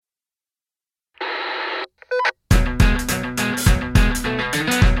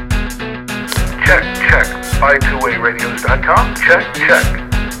twowayradios.com. Check.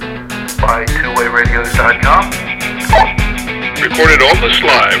 Buy2wayradios.com. Recorded almost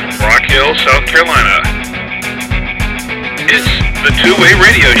live from Rock Hill, South Carolina. It's the Two-Way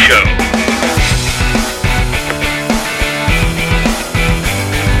Radio Show.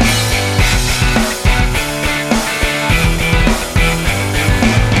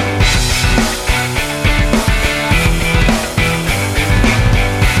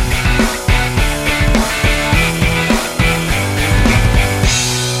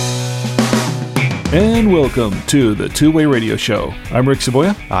 And welcome to the Two-Way Radio Show. I'm Rick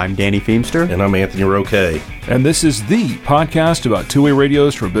Savoya. I'm Danny Feemster. And I'm Anthony Roque. And this is the podcast about two-way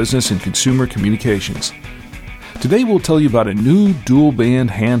radios for business and consumer communications. Today we'll tell you about a new dual-band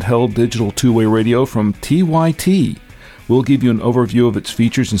handheld digital two-way radio from TYT. We'll give you an overview of its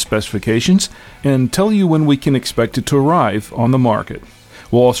features and specifications and tell you when we can expect it to arrive on the market.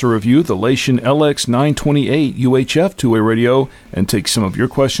 We'll also review the Lation LX928 UHF two-way radio and take some of your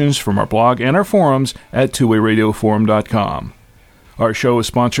questions from our blog and our forums at twowayradioforum.com. Our show is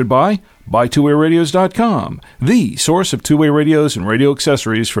sponsored by BuyTwoWayRadios.com, the source of two-way radios and radio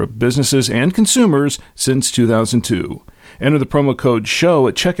accessories for businesses and consumers since 2002. Enter the promo code SHOW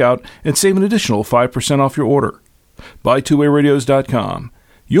at checkout and save an additional 5% off your order. BuyTwoWayRadios.com,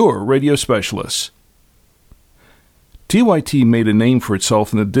 your radio specialists. TYT made a name for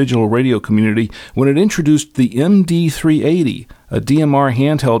itself in the digital radio community when it introduced the MD380, a DMR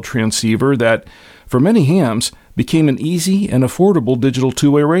handheld transceiver that, for many hams, became an easy and affordable digital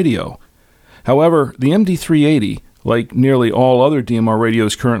two-way radio. However, the MD380, like nearly all other DMR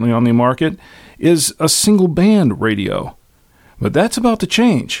radios currently on the market, is a single-band radio. But that's about to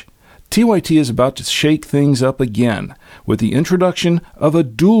change. TYT is about to shake things up again with the introduction of a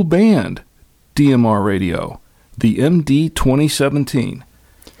dual-band DMR radio, the MD 2017.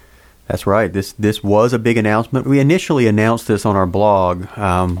 That's right. This was a big announcement. We initially announced this on our blog,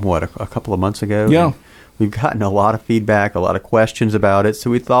 a couple of months ago? Yeah. We've gotten a lot of feedback, a lot of questions about it, so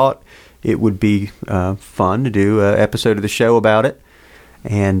we thought it would be fun to do an episode of the show about it.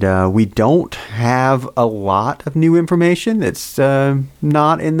 And we don't have a lot of new information that's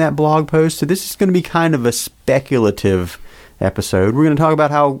not in that blog post, so this is going to be kind of a speculative episode. We're going to talk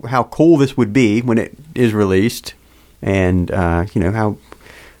about how cool this would be when it is released, and how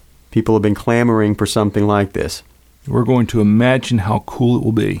people have been clamoring for something like this. We're going to imagine how cool it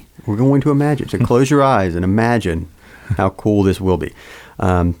will be. We're going to imagine. So close your eyes and imagine how cool this will be.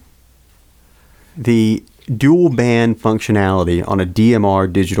 The dual band functionality on a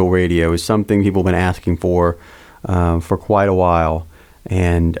DMR digital radio is something people have been asking for quite a while.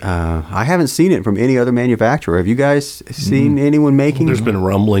 And I haven't seen it from any other manufacturer. Have you guys seen anyone making it? There's been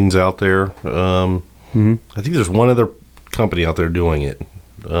rumblings out there. I think there's one other company out there doing it,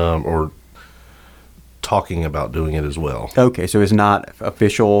 or talking about doing it as well. Okay, so it's not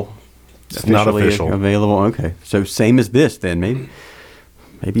officially available. Okay, so same as this then.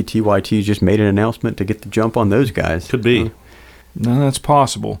 Maybe TYT just made an announcement to get the jump on those guys. Could be. No, that's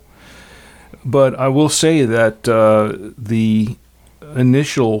possible. But I will say that the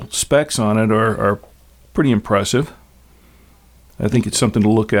initial specs on it are pretty impressive. I think it's something to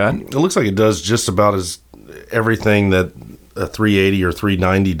look at. It looks like it does just about as everything that a 380 or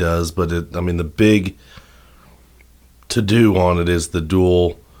 390 does, but the big to-do on it is the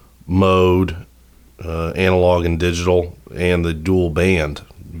dual mode, analog and digital, and the dual band,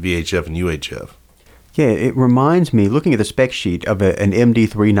 VHF and UHF. Yeah, it reminds me, looking at the spec sheet, of an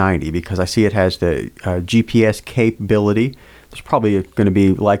MD390, because I see it has the GPS capability. There's probably going to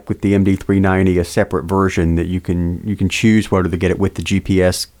be, like with the MD390, a separate version that you can choose whether to get it with the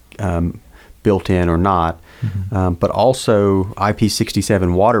GPS built in or not. But also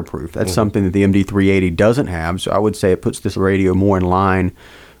IP67 waterproof. That's something that the MD380 doesn't have. So I would say it puts this radio more in line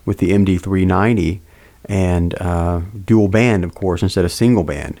with the MD390, and dual band, of course, instead of single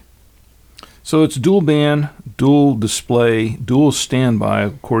band. So it's dual band, dual display, dual standby,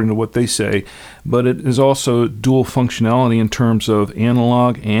 according to what they say, but it is also dual functionality in terms of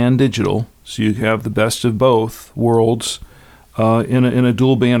analog and digital. So you have the best of both worlds in a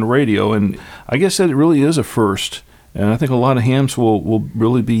dual band radio, and I guess that it really is a first. And I think a lot of hams will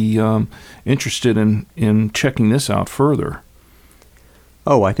really be interested in checking this out further.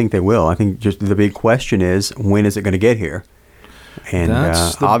 Oh, I think they will. I think just the big question is, when is it going to get here? And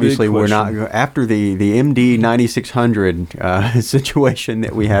obviously, we're not after the MD 9600 situation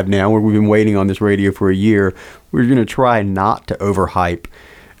that we have now, where we've been waiting on this radio for a year. We're going to try not to overhype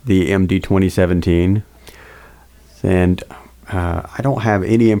the MD 2017, and I don't have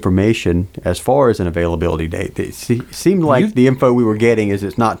any information as far as an availability date. It seemed like the info we were getting is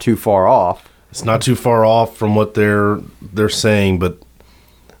it's not too far off. It's not too far off from what they're saying, but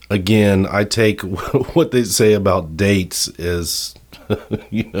again, I take what they say about dates as,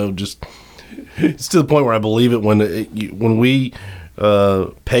 just it's to the point where I believe it when we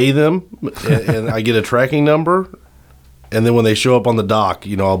pay them and I get a tracking number, and then when they show up on the dock,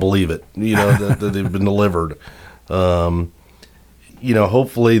 I'll believe it. That they've been delivered.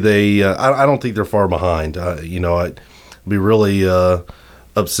 Hopefully they. I don't think they're far behind. I'd be really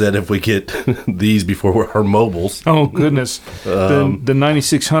upset if we get these before our mobiles. Oh goodness, the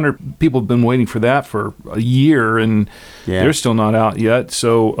 9600 people have been waiting for that for a year, and they're still not out yet.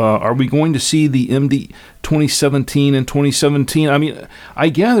 So are we going to see the MD 2017 in 2017? I mean, I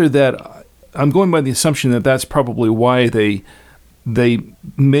gather that I'm going by the assumption that that's probably why they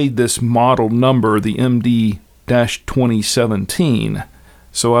made this model number the MD-2017.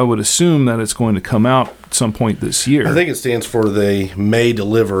 So I would assume that it's going to come out at some point this year. I think it stands for they may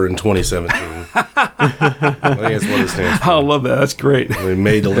deliver in 2017. I think that's what it stands for. I love that. That's great. They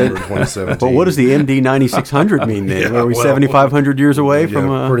may deliver in 2017. But what does the MD 9600 mean then? Are we 7,500 years away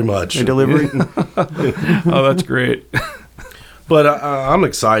from pretty much a delivery? Oh, that's great. But I'm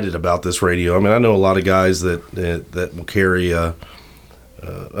excited about this radio. I mean, I know a lot of guys that will carry a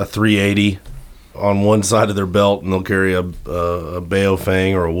 380 on one side of their belt, and they'll carry a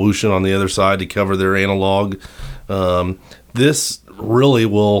Baofeng or a Wouxun on the other side to cover their analog. This really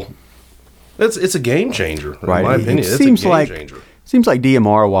will. It's a game changer, in my opinion. It's a game changer. Seems like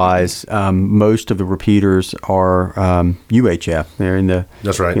DMR wise, most of the repeaters are UHF. They're in the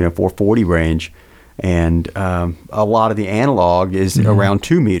 440 range. And a lot of the analog is around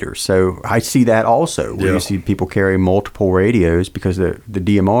 2 meters. So I see that also, where you see people carry multiple radios because the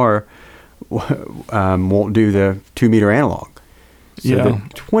DMR won't do the 2 meter analog. So the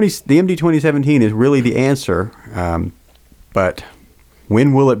MD 2017 is really the answer, but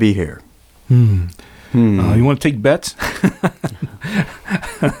when will it be here? You want to take bets?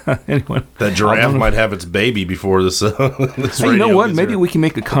 Anyone? That giraffe might have its baby before this. This you know what? Maybe we can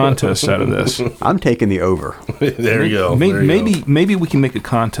make a contest out of this. I'm taking the over. There you go. Maybe we can make a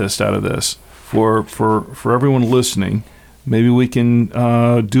contest out of this for everyone listening. Maybe we can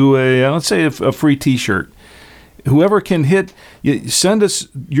do let's say a free T-shirt. Whoever can send us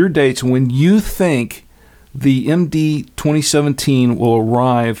your dates when you think the MD 2017 will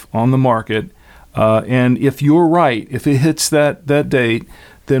arrive on the market. And if you're right, if it hits that date,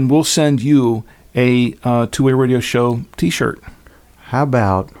 then we'll send you a Two-Way Radio Show T-shirt. How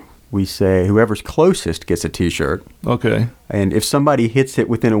about we say whoever's closest gets a T-shirt? Okay. And if somebody hits it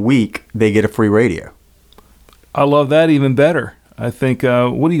within a week, they get a free radio. I love that even better. I think.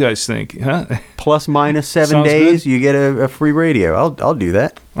 What do you guys think? Huh? Plus minus 7 days, you get a free radio. I'll do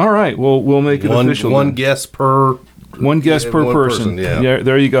that. All right. Well, we'll make it official. One guess per. One guest per person. Yeah,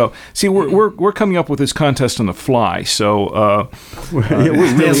 there you go. See, we're coming up with this contest on the fly, so we're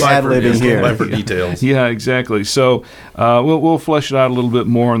really ad-libbing here. For details. Yeah, exactly. So we'll flesh it out a little bit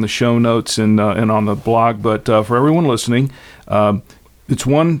more in the show notes and on the blog. But for everyone listening, it's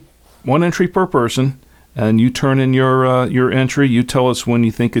one entry per person, and you turn in your entry. You tell us when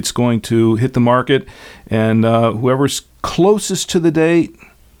you think it's going to hit the market, and whoever's closest to the date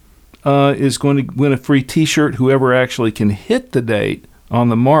is going to win a free T-shirt. Whoever actually can hit the date on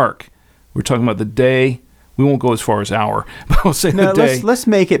the mark. We're talking about the day. We won't go as far as hour, but we'll say the day. Let's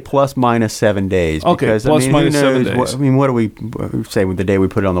make it plus minus 7 days. Okay, because, plus minus 7 days. What do we say with the day we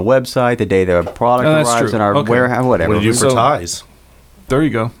put it on the website, the day the product arrives in our warehouse, whatever. What do you do for ties? There you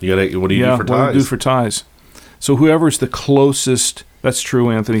go. What do you do for ties? What do you do for ties? So whoever's the closest, that's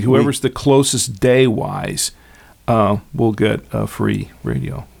true, Anthony, whoever's the closest day-wise will get a free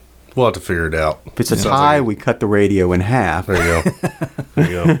radio. We'll have to figure it out. If it's a tie, we cut the radio in half. There you go.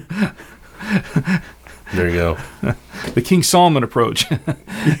 There you go. There you go. The King Solomon approach.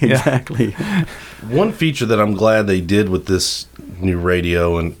 Exactly. One feature that I'm glad they did with this new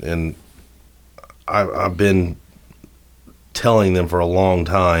radio, and I've been telling them for a long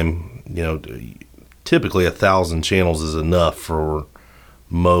time, typically 1,000 channels is enough for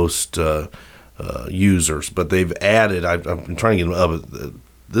most users, but they've added. I'm trying to get them up.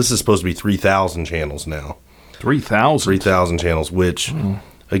 This is supposed to be 3,000 channels now. 3,000? 3,000 channels, which,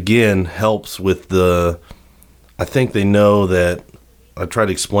 again, helps with I think they know that. I tried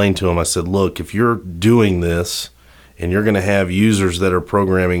to explain to them, I said, look, if you're doing this and you're going to have users that are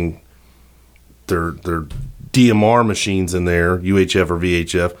programming their DMR machines in there, UHF or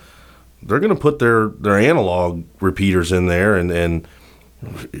VHF, they're going to put their analog repeaters in there, and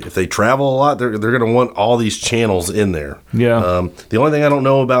if they travel a lot, they're going to want all these channels in there. Yeah. The only thing I don't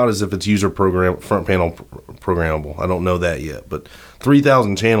know about is if it's front panel programmable. I don't know that yet. But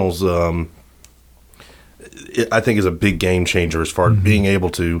 3,000 channels I think is a big game changer as far as being able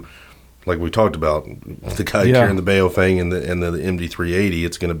to, like we talked about, the guy carrying the Baofeng and the MD380.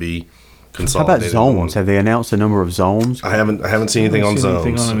 It's going to be How consolidated. about zones? Have they announced the number of zones? I haven't seen anything on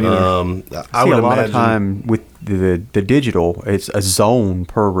zones. I would a lot of time with the digital, it's a zone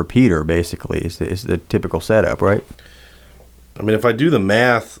per repeater. Basically, is the typical setup, right? I mean, if I do the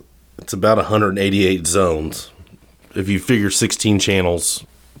math, it's about 188 zones. If you figure 16 channels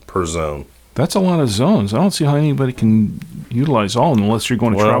per zone. That's a lot of zones. I don't see how anybody can utilize all unless you're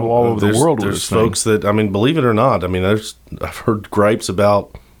going to travel all over the world with this thing. There's folks that, I mean, believe it or not, I mean, I've heard gripes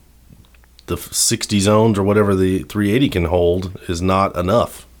about the 60 zones or whatever the 380 can hold is not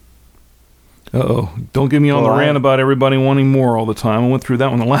enough. Uh-oh. Don't get me on the rant about everybody wanting more all the time. I went through that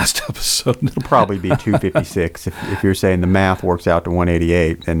one the last episode. It'll probably be 256 if you're saying the math works out to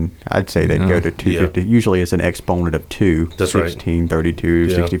 188, then I'd say they'd go to 250. Usually it's an exponent of 2. That's 16, 32,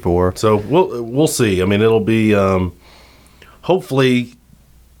 64. So we'll see. I mean, it'll be hopefully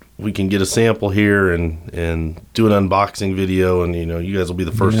we can get a sample here and do an unboxing video, and you guys will be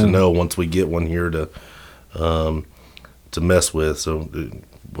the first to know once we get one here to mess with. So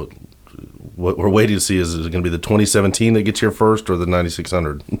what we're waiting to see is it going to be the 2017 that gets here first or the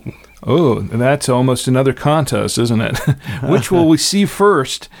 9600? Oh, that's almost another contest, isn't it? Which will we see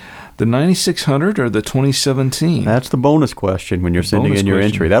first, the 9600 or the 2017? That's the bonus question when you're sending in your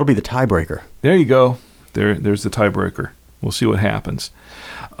entry. That'll be the tiebreaker. There you go. There's the tiebreaker. We'll see what happens.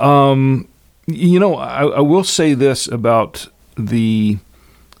 I will say this about the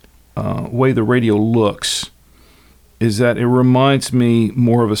way the radio looks, is that it reminds me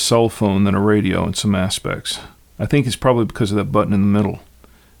more of a cell phone than a radio in some aspects. I think it's probably because of that button in the middle.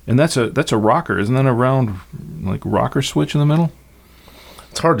 And that's a rocker. Isn't that a round, like, rocker switch in the middle?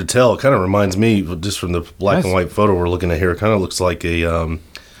 It's hard to tell. It kind of reminds me, just from the black and white photo we're looking at here, it kind of looks like a, on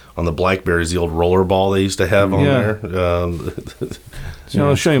the Blackberries, the old roller ball they used to have on there.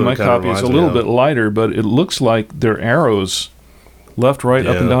 I'll show you my copy. It's a little bit lighter, but it looks like they're arrows, left, right,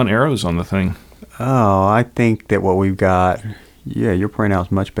 up and down arrows on the thing. Oh, I think that what we've got, your printout's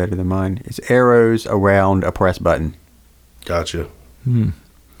much better than mine. It's arrows around a press button. Gotcha.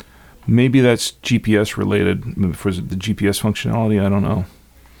 Maybe that's GPS related for the GPS functionality. I don't know.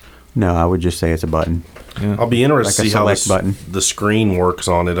 No, I would just say it's a button. Yeah. I'll be interested to see how button. The screen works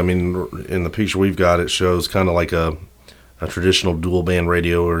on it. I mean, in the picture we've got, it shows kind of like a traditional dual band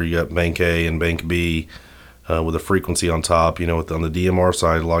radio where you got bank A and bank B. With a frequency on top. On the DMR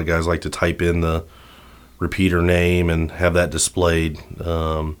side, a lot of guys like to type in the repeater name and have that displayed.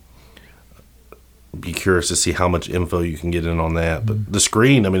 Be curious to see how much info you can get in on that. But the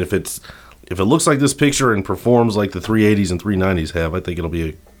screen, I mean, if it looks like this picture and performs like the 380s and 390s have, I think it'll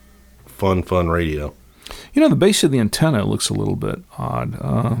be a fun radio. The base of the antenna looks a little bit odd.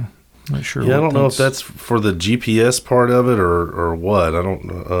 Not sure. Yeah, I don't know if that's for the GPS part of it or what. I don't.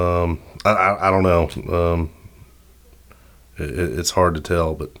 I don't know. It's hard to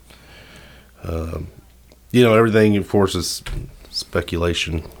tell, but everything, of course, is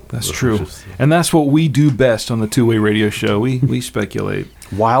speculation. That's true, and that's what we do best on the Two Way Radio Show. We speculate.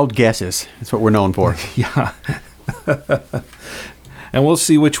 Wild guesses. That's what we're known for. Yeah. And we'll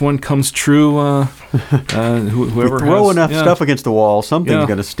see which one comes true. Whoever throw enough stuff against the wall, something's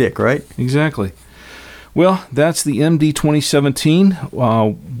going to stick, right? Exactly. Well, that's the MD 2017.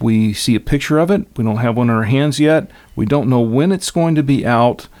 We see a picture of it. We don't have one in our hands yet. We don't know when it's going to be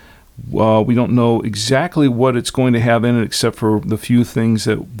out. We don't know exactly what it's going to have in it, except for the few things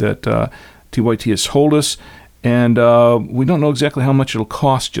that TYT has told us. And we don't know exactly how much it'll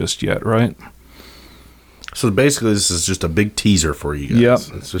cost just yet, right? So basically, this is just a big teaser for you guys.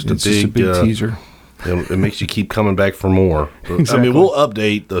 Yep. It's just a big teaser. It makes you keep coming back for more. Exactly. I mean, we'll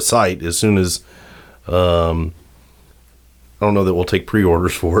update the site as soon as... I don't know that we'll take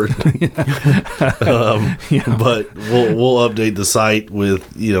pre-orders for it, but we'll update the site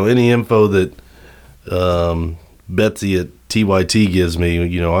with any info that Betsy at TYT gives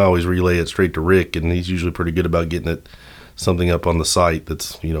me. I always relay it straight to Rick, and he's usually pretty good about getting something up on the site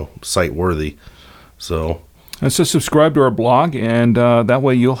that's site worthy. So subscribe to our blog, and that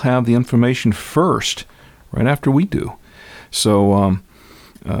way you'll have the information first, right after we do. So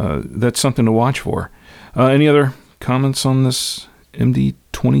that's something to watch for. Any other comments on this MD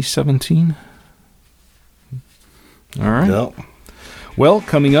 2017? All right. No. Well,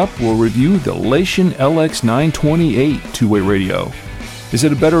 coming up, we'll review the Lation LX928 two-way radio. Is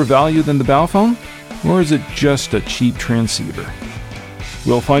it a better value than the Baofeng, or is it just a cheap transceiver?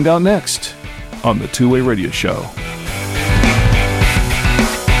 We'll find out next on the Two-Way Radio Show.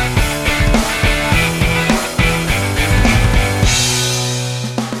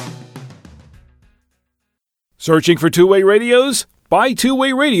 Searching for two-way radios? Buy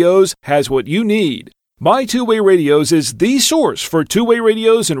Two-Way Radios has what you need. Buy Two-Way Radios is the source for two-way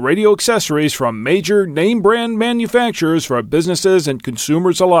radios and radio accessories from major name-brand manufacturers for businesses and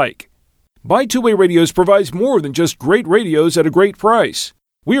consumers alike. Buy Two-Way Radios provides more than just great radios at a great price.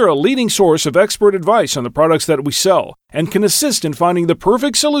 We are a leading source of expert advice on the products that we sell and can assist in finding the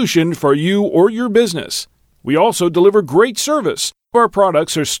perfect solution for you or your business. We also deliver great service. Our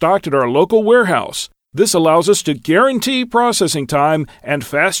products are stocked at our local warehouse. This allows us to guarantee processing time and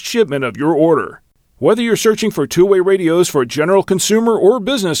fast shipment of your order. Whether you're searching for two-way radios for general consumer or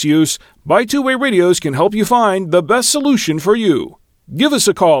business use, Buy Two-Way Radios can help you find the best solution for you. Give us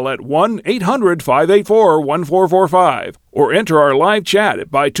a call at 1-800-584-1445 or enter our live chat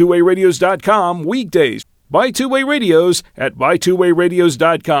at buytwowayradios.com weekdays. Buy Two-Way Radios at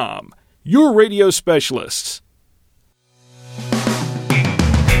buytwowayradios.com. Your radio specialists.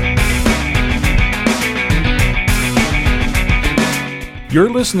 You're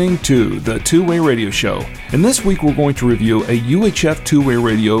listening to The Two-Way Radio Show, and this week we're going to review a UHF two-way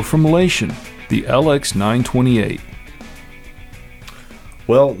radio from Lation, the LX928.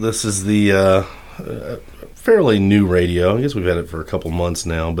 Well, this is the fairly new radio. I guess we've had it for a couple months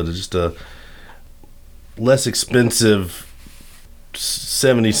now, but it's just a less expensive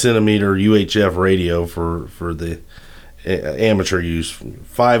 70-centimeter UHF radio for the amateur use.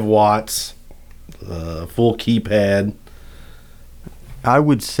 5 watts, full keypad. I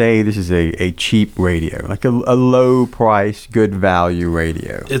would say this is a cheap radio, like a low price, good value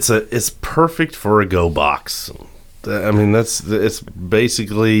radio. It's perfect for a Go box. I mean, it's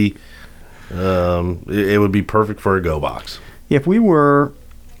basically it would be perfect for a Go box. If we were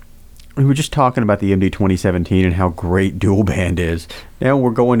just talking about the MD 2017 and how great dual band is. Now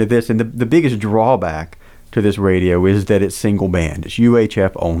we're going to this, and the biggest drawback to this radio is that it's single band. It's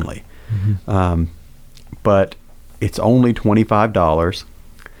UHF only. Mm-hmm. But it's only $25,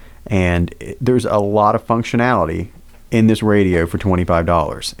 and there's a lot of functionality in this radio for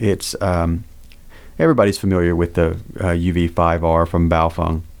 $25. It's everybody's familiar with the UV5R from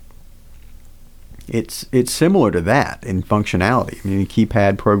Baofeng. It's similar to that in functionality. I mean,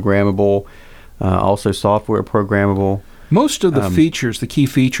 keypad programmable, also software programmable. Most of the features, the key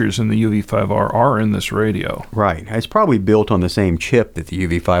features in the UV5R are in this radio. Right. It's probably built on the same chip that the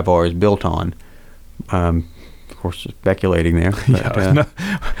UV5R is built on. Of course, speculating there. But,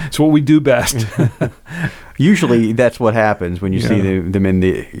 it's what we do best. Usually, that's what happens when you see them in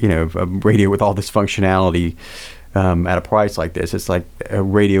the a radio with all this functionality at a price like this. It's like a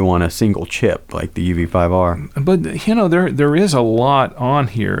radio on a single chip, like the UV5R. But there is a lot on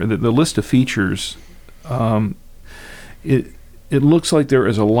here. The list of features, it looks like there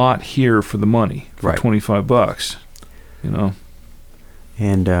is a lot here for the money for $25.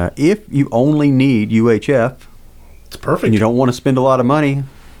 And if you only need UHF. It's perfect. And you don't want to spend a lot of money,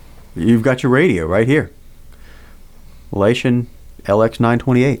 you've got your radio right here. Lation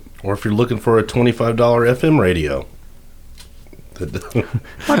LX928. Or if you're looking for a $25 FM radio.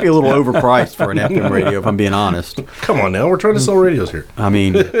 Might be a little overpriced for an FM radio, if I'm being honest. Come on now, we're trying to sell radios here. I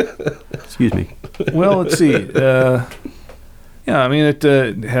mean, excuse me. Well, let's see. It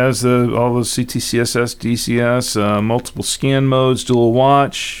has all those CTCSS, DCS, multiple scan modes, dual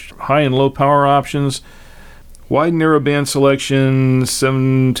watch, high and low power options, wide narrowband selection,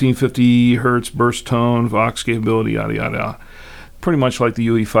 1750 hertz burst tone, Vox capability, yada yada. Pretty much like the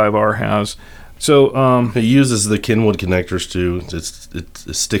UE5R has. So it uses the Kenwood connectors too.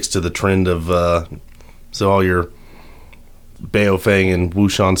 It sticks to the trend of so all your Baofeng and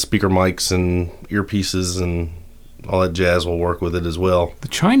Wouxun speaker mics and earpieces and all that jazz will work with it as well. The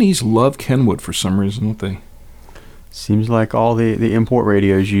Chinese love Kenwood for some reason, don't they? Seems like all the import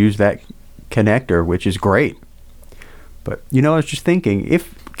radios use that connector, which is great. But, I was just thinking,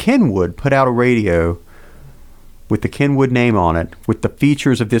 if Kenwood put out a radio with the Kenwood name on it, with the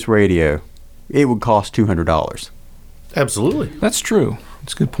features of this radio, it would cost $200. Absolutely. That's true.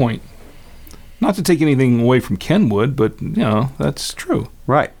 That's a good point. Not to take anything away from Kenwood, but, that's true.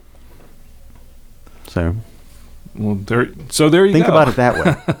 Right. So... Well, there you go. Think about it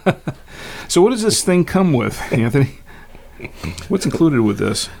that way. So what does this thing come with, Anthony? What's included with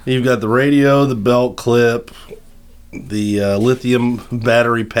this? You've got the radio, the belt clip, the lithium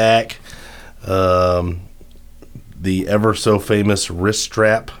battery pack, the ever so famous wrist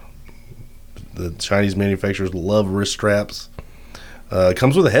strap. The Chinese manufacturers love wrist straps. It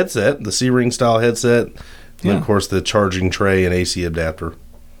comes with a headset, the C-Ring style headset, and of course the charging tray and AC adapter.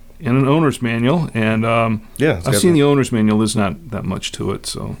 And an owner's manual, and I've seen the owner's manual. There's not that much to it,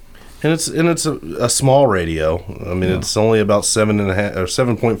 so. And it's a small radio. I mean, it's only about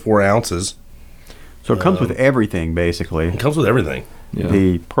 7.4 ounces. So it comes with everything, basically. It comes with everything. Yeah.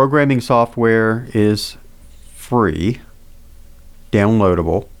 The programming software is free,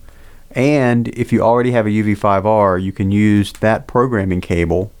 downloadable, and if you already have a UV5R, you can use that programming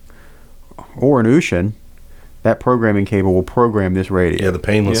cable or an Ushin. That programming cable will program this radio. Yeah, the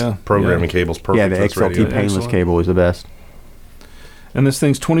painless programming cable's perfect. Yeah, the for this XLT radio. painless Excellent. cable is the best. And this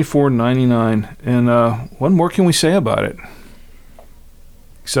thing's $24.99. And what more can we say about it?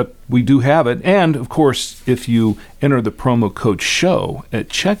 Except we do have it. And, of course, if you enter the promo code SHOW at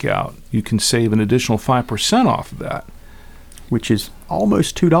checkout, you can save an additional 5% off of that. Which is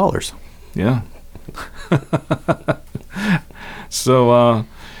almost $2. Yeah. So,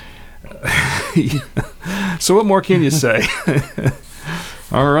 so what more can you say?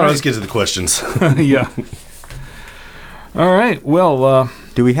 All All right, right. let's get to the questions. Yeah. All right. Well,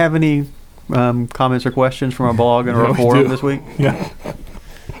 Do we have any comments or questions from our blog and Yeah, our we forum do. this week? yeah.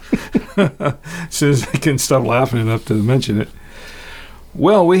 As soon as I can stop laughing enough to mention it.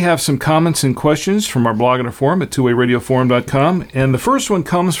 Well, we have some comments and questions from our blog and our forum at twowayradioforum.com. And the first one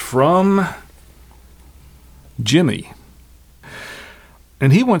comes from Jimmy.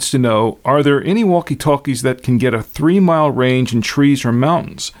 And he wants to know, are there any walkie-talkies that can get a 3-mile range in trees or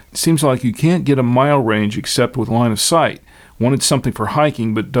mountains? It seems like you can't get a mile range except with line of sight. Wanted something for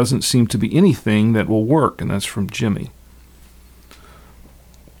hiking, but doesn't seem to be anything that will work. And that's from Jimmy.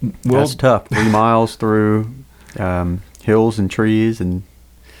 Well, That's tough. 3 miles through hills and trees, and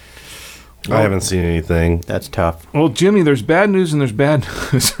I haven't seen anything. that's tough. well, Jimmy, there's bad news and there's bad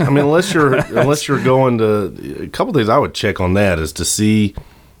news. I mean, unless you're going to a couple things I would check on that is to see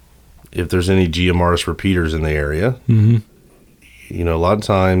if there's any GMRS repeaters in the area. Mm-hmm. You know, a lot of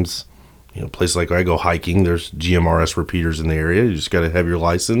times, you know, places like I go hiking, there's GMRS repeaters in the area. You just got to have your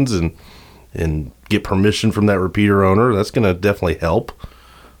license and get permission from that repeater owner. That's going to definitely help.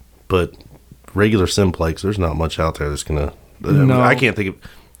 But regular Simplex, there's not much out there that's going to. No. I can't think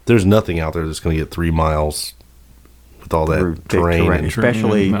of. There's nothing out there that's going to get 3 miles with all Through that thick terrain. terrain,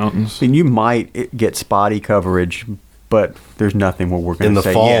 especially mountains. I mean, you might get spotty coverage, but there's nothing where we're going In to the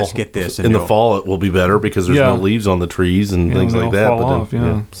say fall, yes, get this. And in the you'll- fall, it will be better because there's Yeah. no leaves on the trees and Yeah, things like they'll that. fall But off,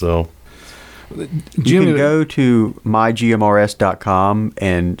 yeah. so You Jimmy, can go to mygmrs.com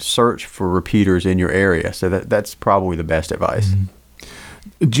and search for repeaters in your area. So that's probably the best advice. Mm-hmm.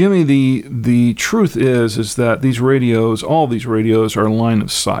 Jimmy, the truth is that these radios, all these radios, are line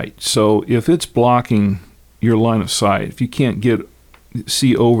of sight. So if it's blocking your line of sight, if you can't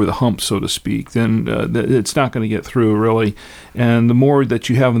see over the hump, so to speak, then it's not going to get through, really. And the more that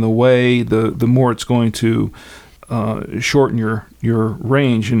you have in the way, the more it's going to shorten your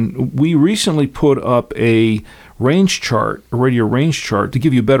range. And we recently put up a range chart, a radio range chart, to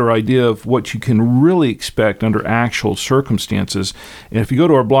give you a better idea of what you can really expect under actual circumstances. And if you go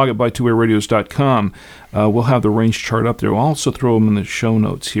to our blog at bytwowayradios.com, we'll have the range chart up there. We'll also throw them in the show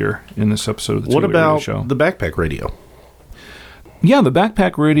notes here in this episode of the what Two-Way Radio about Show. the backpack radio? Yeah, the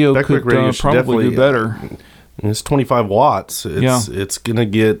backpack radio Backpack could radio should probably do definitely, better. It's 25 watts. It's gonna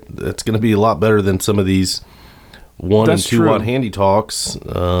be a lot better than some of these 1 That's and 2 true. watt handy talks.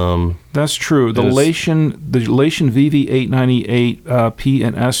 That's true. The Yes. Lation VV898 P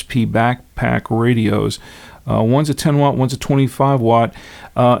and SP backpack radios. One's a 10 watt, one's a 25 watt,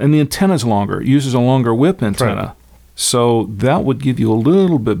 and the antenna's longer. It uses a longer whip antenna, so that would give you a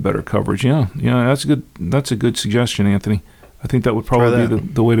little bit better coverage. Yeah, that's good. That's a good suggestion, Anthony. I think that would probably be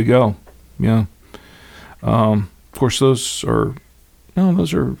the way to go. Yeah. Of course, those are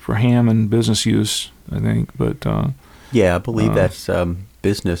for ham and business use, I think, but. Yeah, I believe that's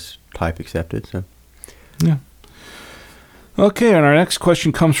business type accepted. So Yeah. Okay, and our next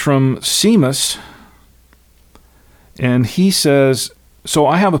question comes from Seamus. And he says, so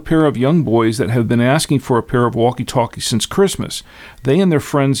I have a pair of young boys that have been asking for a pair of walkie-talkies since Christmas. They and their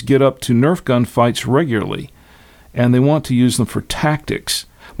friends get up to Nerf gun fights regularly, and they want to use them for tactics.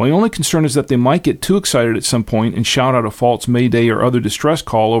 My only concern is that they might get too excited at some point and shout out a false mayday or other distress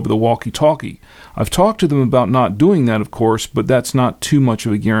call over the walkie-talkie. I've talked to them about not doing that, of course, but that's not too much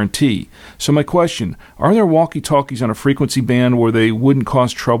of a guarantee. So my question, are there walkie-talkies on a frequency band where they wouldn't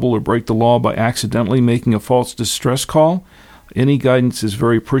cause trouble or break the law by accidentally making a false distress call? Any guidance is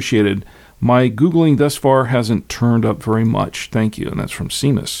very appreciated. My Googling thus far hasn't turned up very much. Thank you. And that's from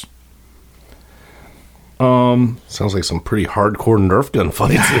Seamus. Sounds like some pretty hardcore Nerf gun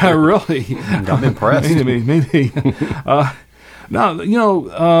fights. Really? I'm impressed. Maybe.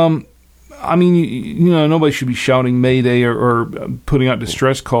 No, I mean, nobody should be shouting Mayday or putting out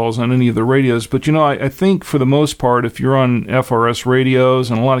distress calls on any of the radios. But, I think for the most part, if you're on FRS radios,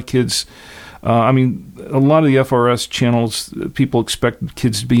 and a lot of kids I mean, a lot of the FRS channels, people expect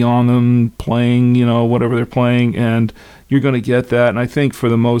kids to be on them playing, whatever they're playing, and you're going to get that. And I think for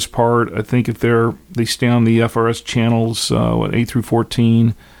the most part, I think if they stay on the FRS channels, 8 through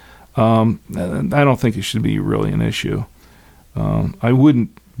 14, I don't think it should be really an issue. I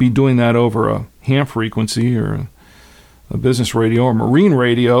wouldn't be doing that over a ham frequency or a business radio or marine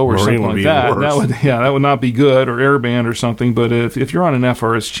radio or something like that. That would not be good, or airband or something. But if you're on an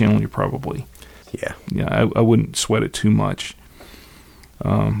FRS channel, you probably I wouldn't sweat it too much.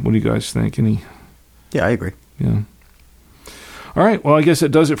 What do you guys think? Yeah, I agree. Yeah. All right. Well, I guess that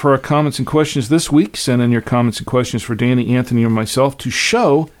does it for our comments and questions this week. Send in your comments and questions for Danny, Anthony, or myself to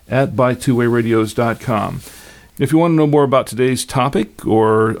show@bytwowayradios.com. If you want to know more about today's topic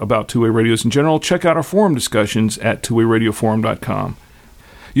or about two-way radios in general, check out our forum discussions at twowayradioforum.com.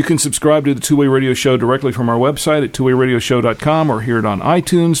 You can subscribe to the Two-Way Radio Show directly from our website at twowayradioshow.com or hear it on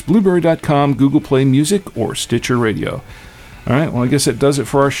iTunes, Blueberry.com, Google Play Music, or Stitcher Radio. All right, well, I guess that does it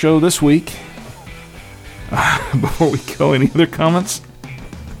for our show this week. Before we go, any other comments?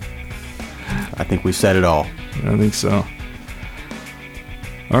 I think we said it all. I think so.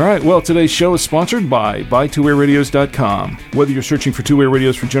 All right, well, today's show is sponsored by BuyTwoWayRadios.com. Whether you're searching for two-way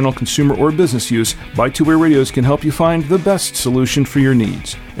radios for general consumer or business use, Buy Two-Way Radios can help you find the best solution for your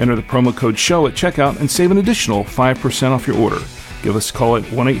needs. Enter the promo code SHOW at checkout and save an additional 5% off your order. Give us a call at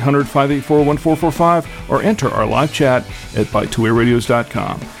 1-800-584-1445 or enter our live chat at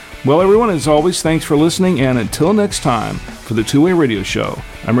BuyTwoWayRadios.com. Well, everyone, as always, thanks for listening, and until next time, for the Two-Way Radio Show,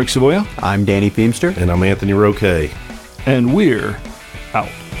 I'm Rick Savoya. I'm Danny Feemster. And I'm Anthony Roque. And we're out.